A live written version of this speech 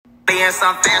and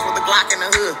some fast with the Glock in the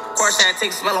hood. Course had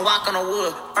take spell and walk on the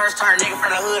wood. First turn nigga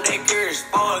from the hood, they curious.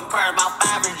 Boy, inquired about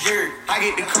 5 and jury. I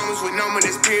get the comments with no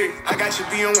money spirit. I got your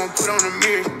B on one, put on the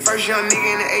mirror. First young nigga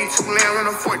in the A2 land,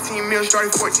 run a 14 mil, started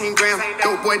 14 grams.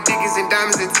 Dope boy Dickies and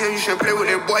diamonds and Tim. You should play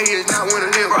with that boy, he is not one of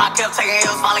them. Bro, I kept taking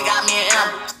L's, finally got me an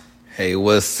M. Hey,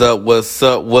 what's up? What's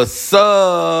up? What's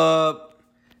up?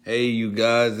 Hey, you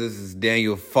guys, this is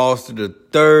Daniel Foster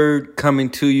III coming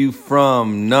to you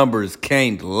from Numbers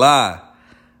Can't Lie.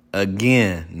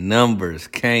 Again, Numbers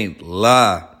Can't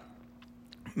Lie.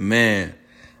 Man,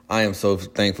 I am so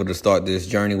thankful to start this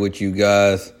journey with you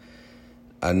guys.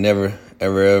 I never,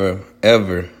 ever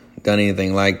done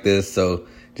anything like this, so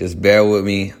just bear with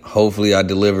me. Hopefully, I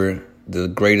deliver the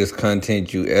greatest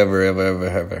content you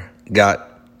ever got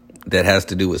that has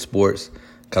to do with sports,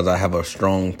 because I have a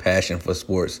strong passion for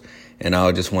sports, and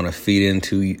I just want to feed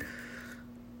into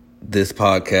this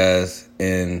podcast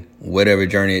and whatever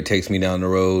journey it takes me down the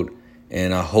road.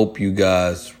 And I hope you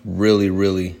guys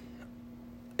really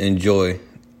enjoy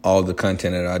all the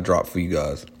content that I drop for you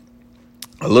guys.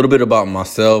 A little bit about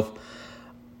myself.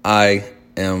 I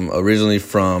am originally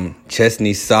from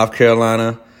Chesnee, South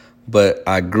Carolina, but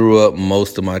I grew up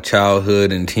most of my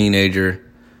childhood and teenager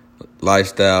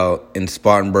lifestyle in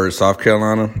Spartanburg, South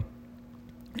Carolina.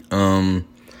 I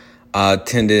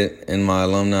attended, and my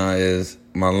alum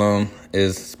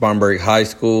is Spartanburg High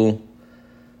School,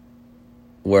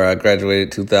 where I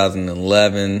graduated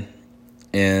 2011,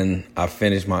 and I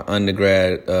finished my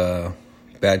undergrad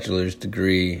bachelor's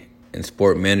degree in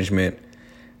sport management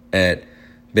at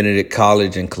Benedict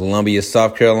College in Columbia,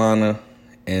 South Carolina,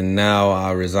 and now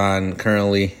I reside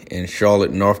currently in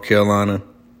Charlotte, North Carolina.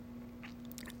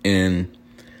 And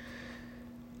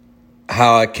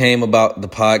how I came about the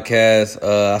podcast,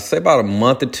 I say about a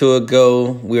month or two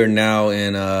ago. We are now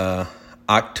in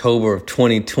October of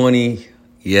 2020.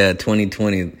 Yeah,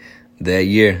 2020, that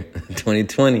year,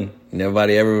 2020.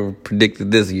 Nobody ever predicted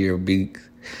this year would be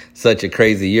such a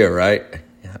crazy year, right?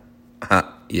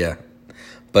 Yeah.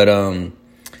 But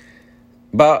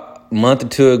about a month or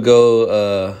two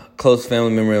ago, close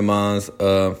family member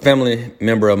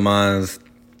of mine's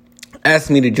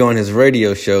asked me to join his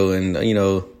radio show and,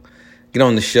 get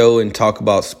on the show and talk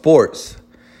about sports.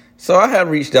 So I had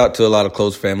reached out to a lot of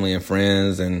close family and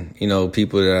friends and,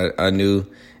 people that I knew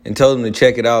and told them to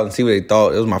check it out and see what they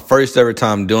thought. It was my first ever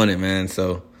time doing it, man.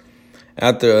 So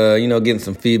after, getting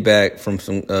some feedback from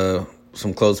some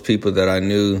close people that I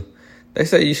knew, they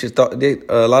said you should start.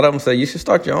 A lot of them said you should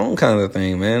start your own kind of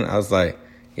thing, man. I was like,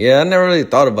 yeah, I never really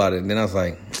thought about it. Then I was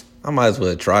like, I might as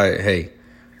well try it. Hey,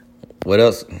 what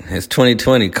else? It's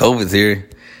 2020. COVID's here.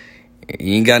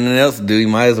 You ain't got nothing else to do. You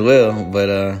might as well.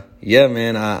 But, yeah,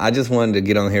 man, I just wanted to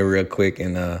get on here real quick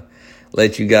and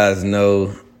let you guys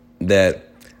know that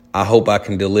I hope I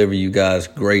can deliver you guys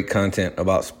great content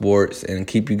about sports and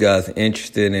keep you guys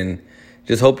interested, and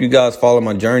just hope you guys follow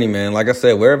my journey, man. Like I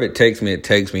said, wherever it takes me, it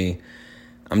takes me.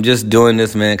 I'm just doing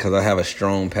this, man, because I have a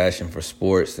strong passion for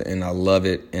sports, and I love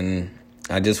it. And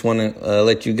I just want to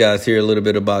let you guys hear a little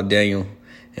bit about Daniel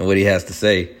and what he has to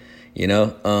say,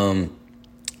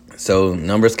 So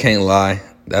Numbers Can't Lie.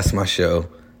 That's my show.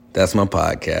 That's my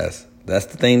podcast. That's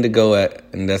the thing to go at,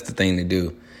 and that's the thing to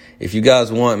do. If you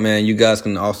guys want, man, you guys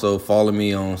can also follow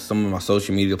me on some of my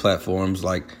social media platforms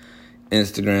like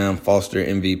Instagram, Foster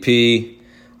MVP.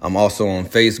 I'm also on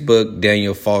Facebook,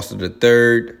 Daniel Foster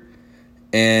III.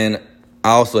 And I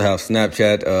also have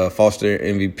Snapchat, Foster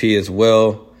MVP as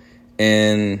well.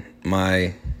 And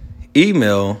my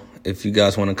email, if you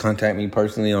guys want to contact me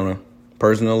personally on a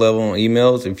personal level on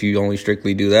emails, if you only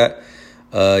strictly do that,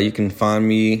 you can find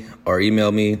me or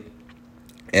email me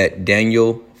at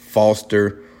Daniel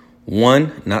Foster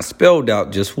 1, not spelled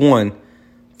out, just 1,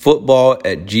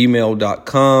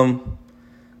 football@gmail.com.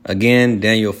 Again,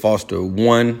 Daniel Foster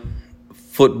 1,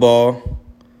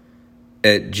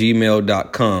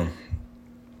 football@gmail.com.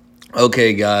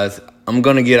 Okay, guys, I'm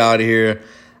going to get out of here.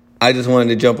 I just wanted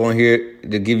to jump on here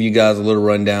to give you guys a little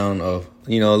rundown of,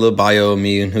 a little bio of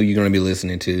me and who you're going to be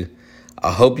listening to.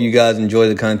 I hope you guys enjoy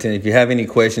the content. If you have any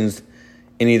questions,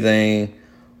 anything,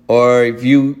 or if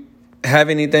you have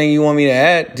anything you want me to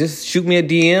add, just shoot me a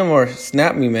DM or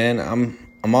snap me, man.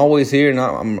 I'm always here, and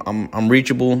I'm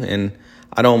reachable, and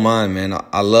I don't mind, man.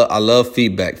 I love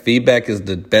feedback. Feedback is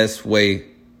the best way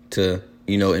to,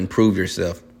 improve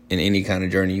yourself in any kind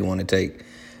of journey you want to take.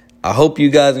 I hope you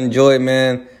guys enjoy it,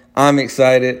 man. I'm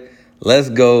excited. Let's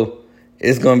go.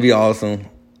 It's going to be awesome.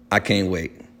 I can't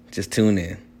wait. Just tune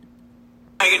in.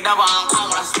 Make it double, I'm calm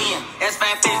when I spin.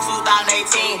 That's Fat 50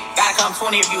 2018. Gotta come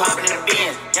 20 if you hopping in the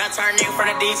Benz. Young turn nigga from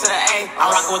the D to the A.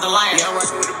 I'm rocking with the Lions. Yeah, I'm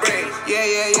rocking with the Braves.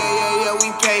 Yeah, we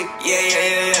pay.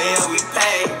 Yeah, we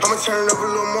pay. I'ma turn it up a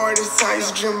little more this time.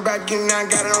 Used to dream about getting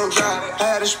out, got it on drive.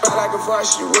 I had a spot like a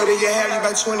varsity. Whether you have you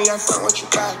by 20, I find what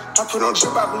you got. I put on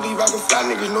trip, I believe I can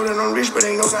fly. Niggas know that I'm rich, but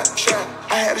they know not to try.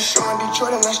 I had a show in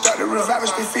Detroit and I started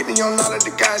reviving. Stay 50 on all of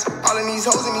the guys. All of these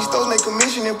hoes and these stores make a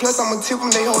mission. And plus I'ma tip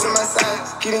them, they holding my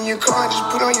size. Get in your car and just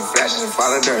put on your flashes and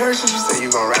follow the hearse. You say you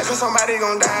gon' ride, cause somebody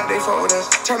gon' die if they fuck with us.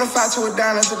 Turn a 5 to a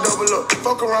dime, that's a double up.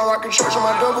 Fuck around, rockin' church on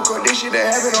my double cup. This shit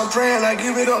that happen, I'm praying, I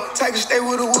give it up. Take a stay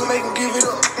with a wood, make them give it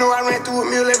up. No, I ran through a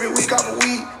meal every week off a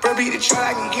weed. Bro, beat the truck,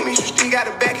 I can give me some street. Got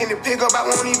a back in the pickup, I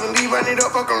won't even leave. Run it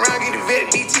up, fuck around, get a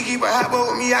vet DT. Keep a hot boy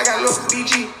with me, I got love for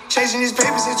BG. Chasing his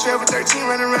papers at 12 or 13,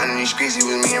 running around in these streets, it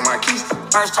was me and Marquise.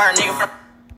 First turn nigga from